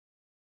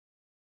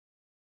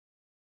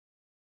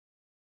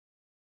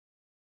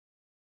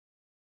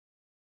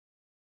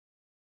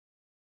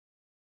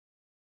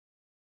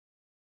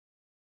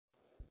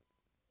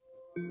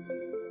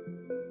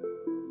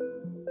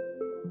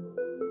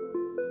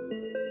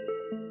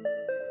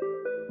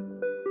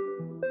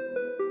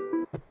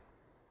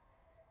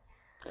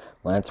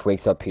Lance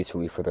wakes up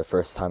peacefully for the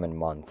first time in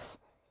months.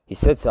 He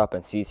sits up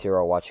and sees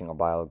Hiro watching a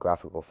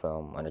biographical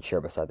film on a chair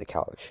beside the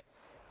couch.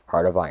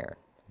 Heart of Iron,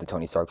 the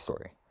Tony Stark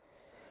story.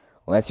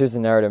 Lance hears the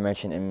narrator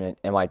mention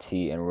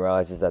MIT and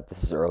realizes that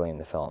this is early in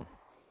the film.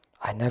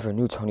 I never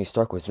knew Tony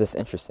Stark was this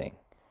interesting,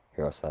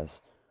 Hiro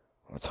says.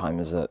 What time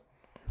is it?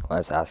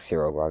 Lance asks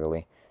Hiro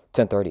groggily.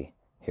 10:30,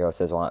 Hiro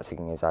says while not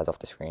taking his eyes off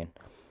the screen.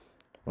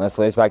 Lance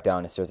lays back down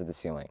and stares at the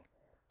ceiling.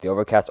 The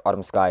overcast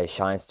autumn sky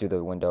shines through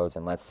the windows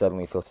and Lance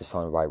suddenly feels his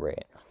phone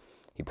vibrate.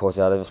 He pulls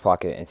it out of his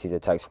pocket and sees a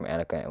text from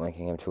Annika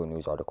linking him to a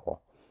news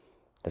article.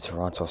 The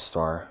Toronto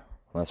Star,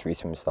 Lance reads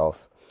to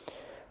himself.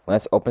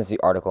 Lance opens the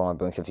article and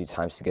blinks a few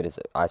times to get his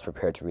eyes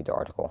prepared to read the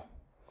article.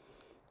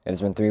 It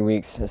has been 3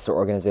 weeks since the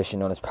organization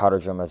known as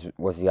PowderDrum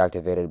was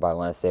deactivated by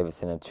Lance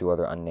Davidson and 2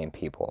 other unnamed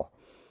people.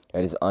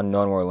 It is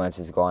unknown where Lance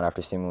is gone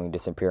after seemingly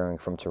disappearing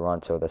from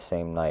Toronto the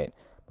same night,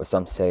 but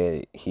some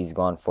say he's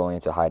gone fully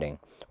into hiding,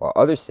 while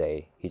others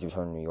say he's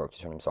returned to New York to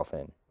turn himself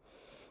in.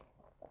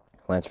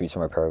 Lance reads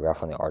from a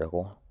paragraph on the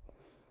article.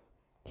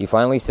 He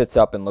finally sits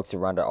up and looks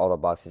around at all the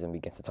boxes and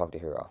begins to talk to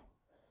Hiro.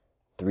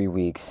 3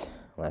 weeks,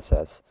 Lance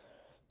says.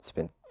 It's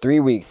been 3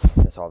 weeks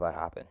since all that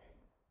happened.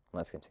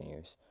 Lance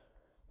continues.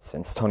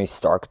 Since Tony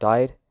Stark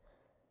died?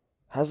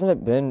 Hasn't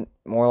it been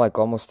more like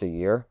almost a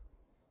year?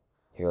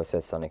 Hiro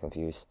says, sounding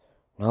confused.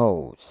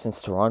 No,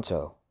 since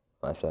Toronto,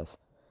 Lance says.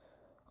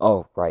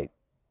 Oh, right.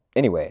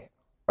 Anyway,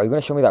 are you going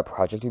to show me that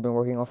project you've been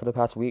working on for the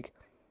past week?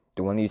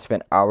 The one that you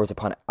spent hours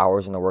upon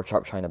hours in the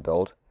workshop trying to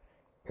build?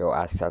 Hiro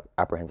asks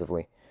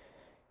apprehensively.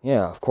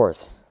 Yeah, of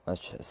course,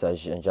 Lance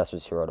says and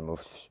gestures Hiro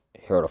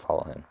to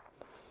follow him.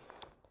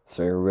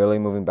 So you're really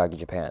moving back to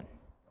Japan?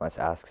 Lance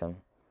asks him.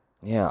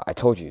 Yeah, I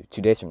told you,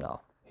 2 days from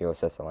now, Hiro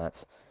says to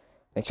Lance.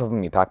 Thanks for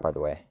helping me pack, by the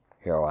way,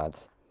 Hiro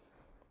adds.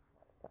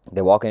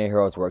 They walk into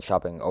Hiro's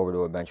workshop and over to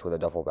a bench with a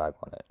duffel bag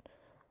on it.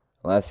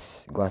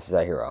 Lance glances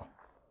at Hiro.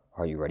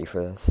 Are you ready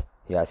for this?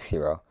 He asks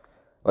Hiro.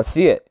 Let's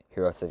see it,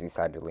 Hiro says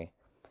excitedly.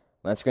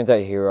 Lance grins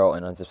at Hiro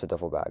and unzips the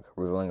duffel bag,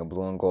 revealing a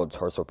blue and gold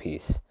torso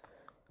piece.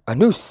 A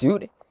new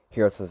suit?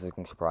 Hiro says,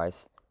 looking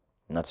surprised.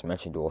 Not to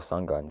mention dual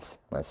stun guns,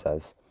 Lance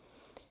says.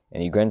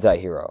 And he grins at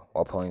Hiro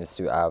while pulling the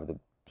suit out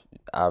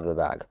of the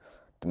bag.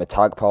 The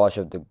metallic polish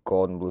of the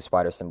gold and blue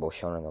spider symbol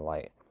shone in the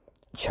light.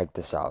 Check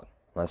this out,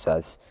 Lance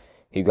says.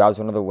 He grabs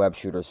one of the web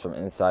shooters from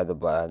inside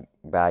the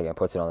bag and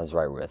puts it on his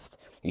right wrist.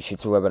 He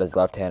shoots the web at his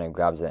left hand and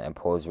grabs it and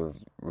pulls,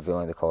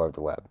 revealing the color of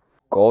the web.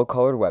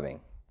 Gold-colored webbing,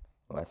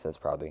 Lance says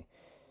proudly.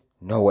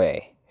 No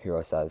way,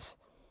 Hiro says.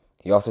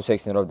 He also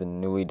takes note of the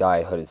newly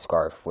dyed hooded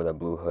scarf with a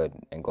blue hood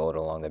and gold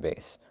along the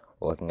base,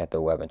 while looking at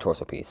the web and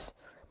torso piece.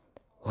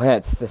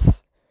 Lance,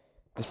 this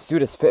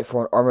suit is fit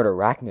for an armored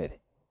arachnid,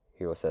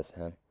 Hiro says to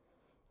him.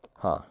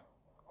 Huh,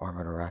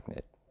 armored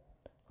arachnid,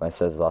 Lance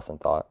says, lost in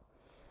thought.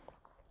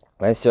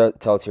 Lance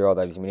tells Hiro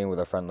that he's meeting with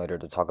a friend later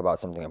to talk about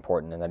something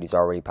important and that he's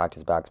already packed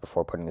his bags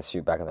before putting the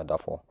suit back in the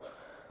duffel.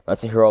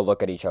 Lance and Hiro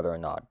look at each other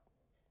and nod.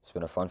 It's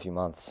been a fun few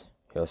months,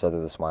 Hiro says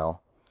with a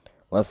smile.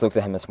 Lance looks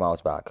at him and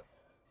smiles back.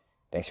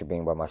 Thanks for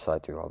being by my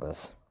side through all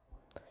this.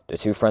 The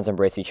 2 friends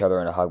embrace each other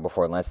in a hug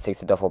before Lance takes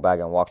the duffel bag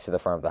and walks to the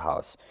front of the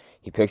house.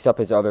 He picks up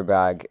his other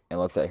bag and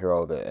looks at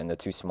Hiro, and the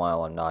 2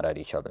 smile and nod at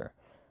each other.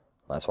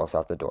 Lance walks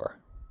out the door.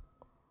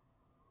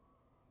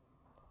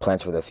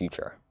 Plans for the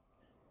future.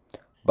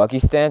 Bucky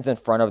stands in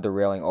front of the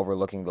railing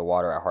overlooking the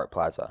water at Hart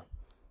Plaza.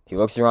 He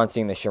looks around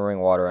seeing the shimmering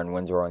water and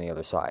Windsor on the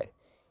other side.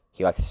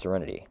 He likes the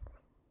serenity.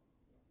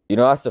 You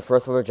know, that's the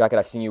first leather jacket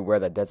I've seen you wear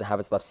that doesn't have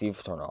its left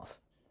sleeve torn off,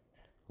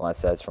 Lance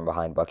says from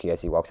behind Bucky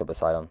as he walks up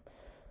beside him.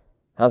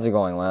 How's it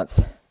going,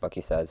 Lance?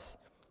 Bucky says.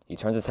 He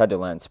turns his head to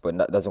Lance, but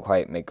doesn't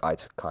quite make eye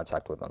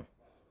contact with him.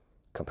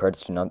 Compared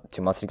to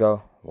 2 months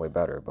ago, way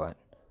better, but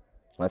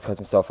Lance cuts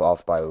himself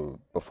off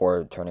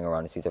before turning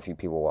around and sees a few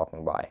people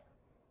walking by.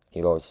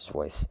 He lowers his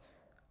voice.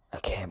 I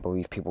can't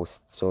believe people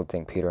still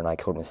think Peter and I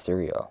killed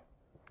Mysterio,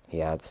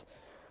 he adds.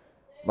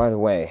 By the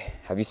way,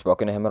 have you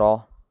spoken to him at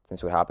all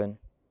since what happened?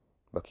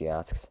 Bucky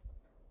asks.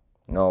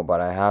 No, but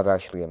I have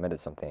actually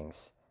admitted some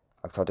things.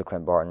 I've talked to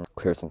Clint Barton,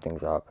 cleared some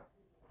things up,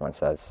 Lance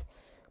says.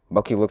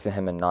 Bucky looks at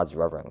him and nods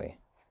reverently.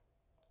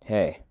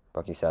 Hey,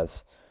 Bucky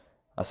says.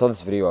 I saw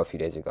this video a few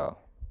days ago.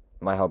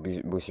 It might help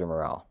boost your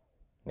morale.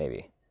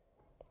 Maybe.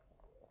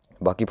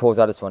 Bucky pulls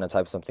out his phone and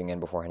types something in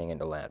before handing it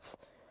to Lance.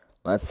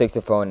 Lance takes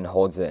the phone and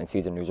holds it and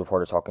sees a news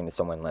reporter talking to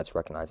someone Lance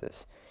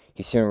recognizes.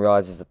 He soon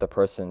realizes that the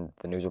person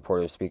the news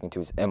reporter is speaking to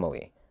is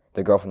Emily,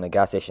 the girl from the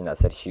gas station that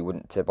said she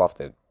wouldn't tip off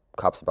the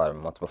cops about it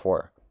months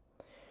before.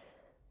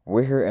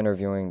 We're here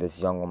interviewing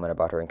this young woman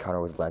about her encounter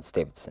with Lance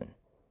Davidson.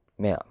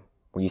 Ma'am,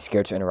 were you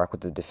scared to interact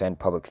with the defend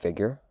public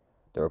figure?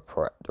 The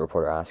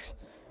reporter asks.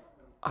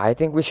 I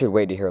think we should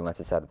wait to hear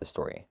Lance's side of the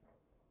story.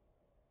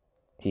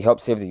 He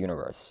helped save the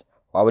universe.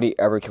 Why would he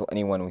ever kill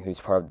anyone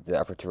who's part of the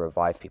effort to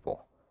revive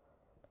people?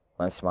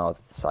 Lance smiles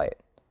at the sight.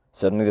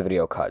 Suddenly the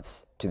video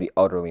cuts to the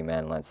elderly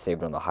man Lance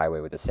saved on the highway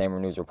with the same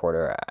news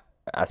reporter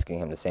asking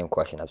him the same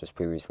question as was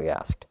previously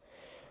asked.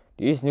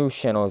 These news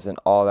channels and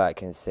all that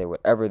can say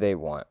whatever they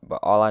want, but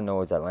all I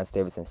know is that Lance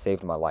Davidson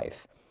saved my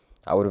life.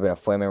 I would have been a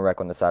flaming wreck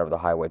on the side of the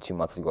highway 2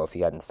 months ago if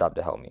he hadn't stopped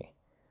to help me.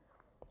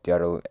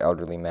 The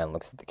elderly man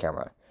looks at the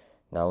camera.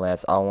 Now,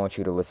 Lance, I want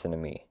you to listen to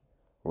me.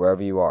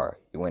 Wherever you are,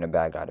 you ain't a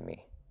bad guy to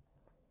me.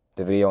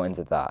 The video ends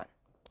at that,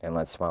 and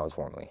Lance smiles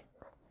warmly.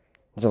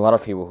 There's a lot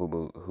of people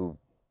who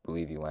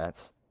believe you,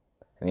 Lance.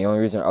 And the only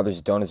reason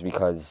others don't is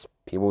because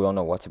people don't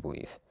know what to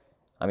believe.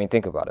 I mean,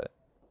 think about it.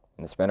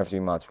 In the span of 3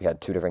 months, we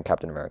had 2 different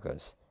Captain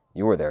Americas.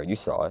 You were there, you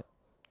saw it.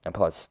 And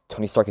plus,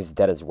 Tony Stark is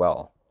dead as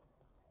well,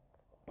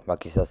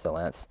 Bucky says to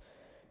Lance.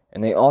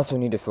 And they also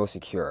need to feel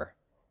secure,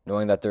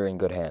 knowing that they're in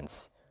good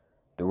hands.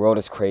 The world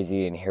is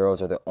crazy, and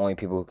heroes are the only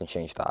people who can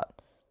change that,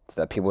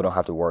 so that people don't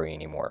have to worry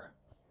anymore.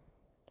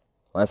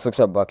 Lance looks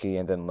at Bucky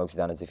and then looks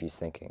down as if he's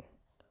thinking.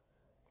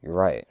 You're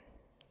right.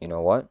 You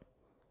know what?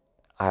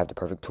 I have the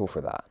perfect tool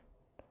for that.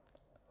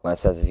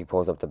 Lance says as he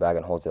pulls up the bag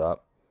and holds it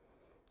up.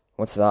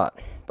 What's that?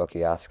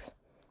 Bucky asks.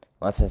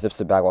 Lance zips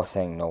the bag while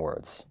saying no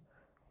words,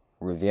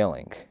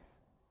 revealing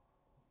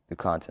the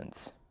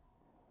contents.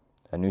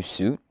 A new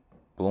suit?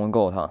 Blue and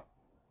gold, huh?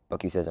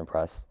 Bucky says,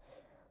 impressed.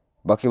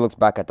 Bucky looks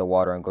back at the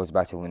water and goes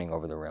back to leaning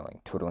over the railing,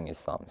 twiddling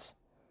his thumbs.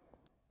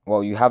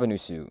 Well, you have a new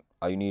suit.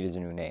 All you need is a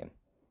new name.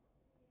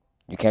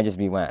 You can't just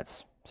be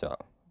Lance. So,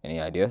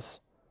 any ideas?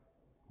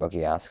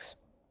 Bucky asks.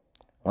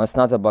 Lance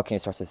nods at Bucky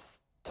and starts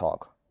to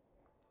talk.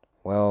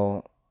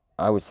 Well,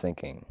 I was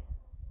thinking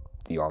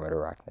the armored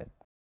arachnid.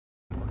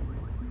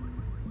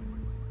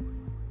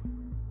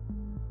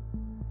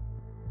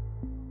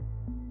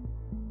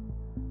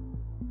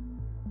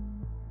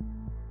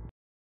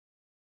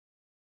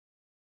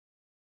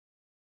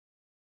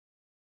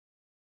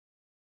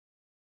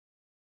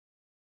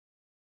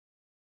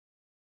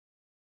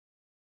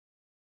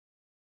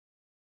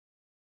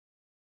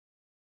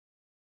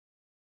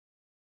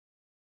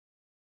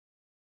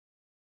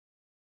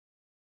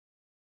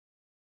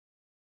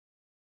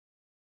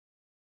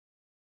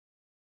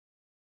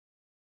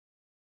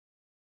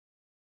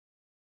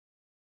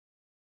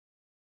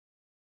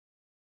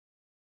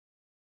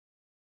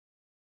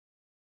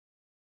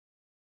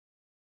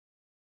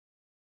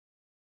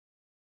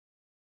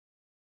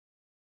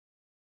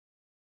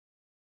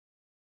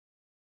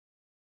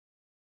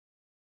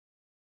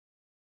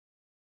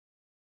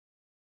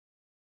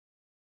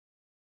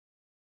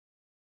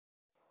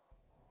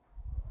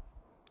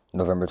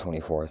 November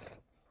 24th.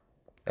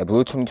 A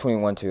blue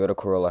 2021 Toyota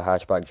Corolla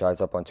hatchback drives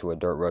up onto a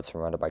dirt road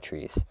surrounded by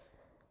trees.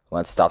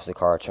 Lance stops the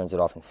car, turns it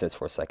off, and sits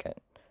for a second.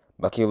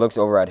 Bucky looks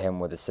over at him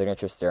with a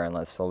signature stare, and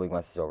Lance slowly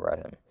glances over at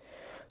him.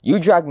 You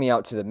dragged me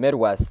out to the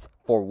Midwest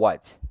for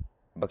what?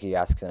 Bucky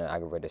asks in an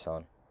aggravated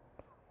tone.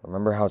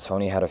 Remember how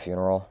Tony had a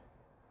funeral?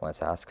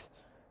 Lance asks.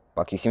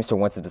 Bucky seems to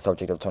wince at the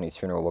subject of Tony's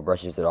funeral, but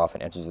brushes it off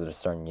and answers with a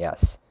stern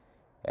yes.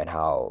 And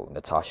how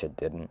Natasha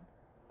didn't?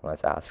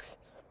 Lance asks.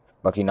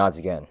 Bucky nods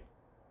again.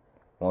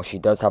 Well, she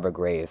does have a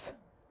grave,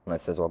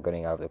 Lance says while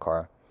getting out of the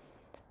car.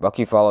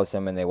 Bucky follows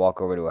him and they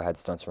walk over to a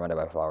headstone surrounded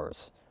by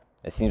flowers.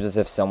 It seems as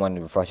if someone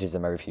refreshes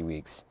them every few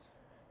weeks.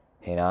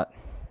 Hey, Nat,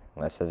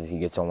 Lance says as he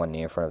gets on one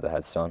knee in front of the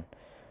headstone.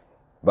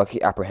 Bucky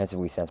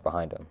apprehensively stands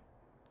behind him.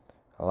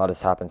 A lot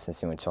has happened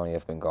since you and Tony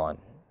have been gone.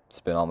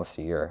 It's been almost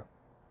a year,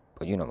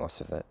 but you know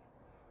most of it.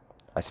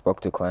 I spoke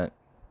to Clint,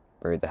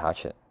 buried the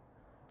hatchet,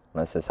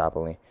 Lance says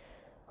happily.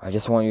 I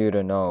just want you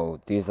to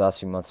know these last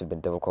few months have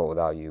been difficult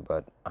without you,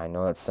 but I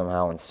know that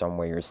somehow in some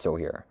way you're still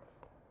here.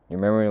 Your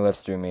memory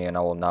lives through me, and I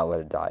will not let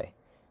it die.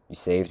 You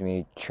saved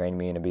me, trained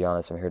me, and to be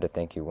honest, I'm here to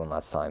thank you one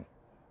last time.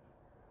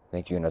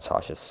 Thank you,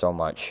 Natasha, so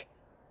much.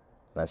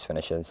 Lance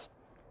finishes,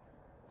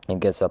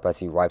 and gets up as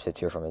he wipes a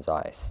tear from his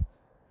eyes.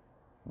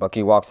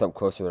 Bucky walks up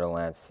closer to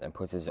Lance and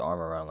puts his arm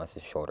around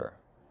Lance's shoulder.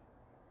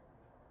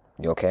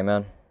 You okay,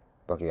 man?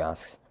 Bucky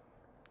asks.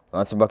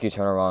 Lance and Bucky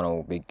turn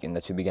around and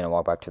the two begin to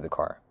walk back to the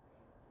car.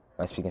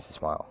 Lance begins to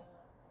smile.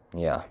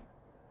 Yeah,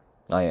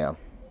 I am.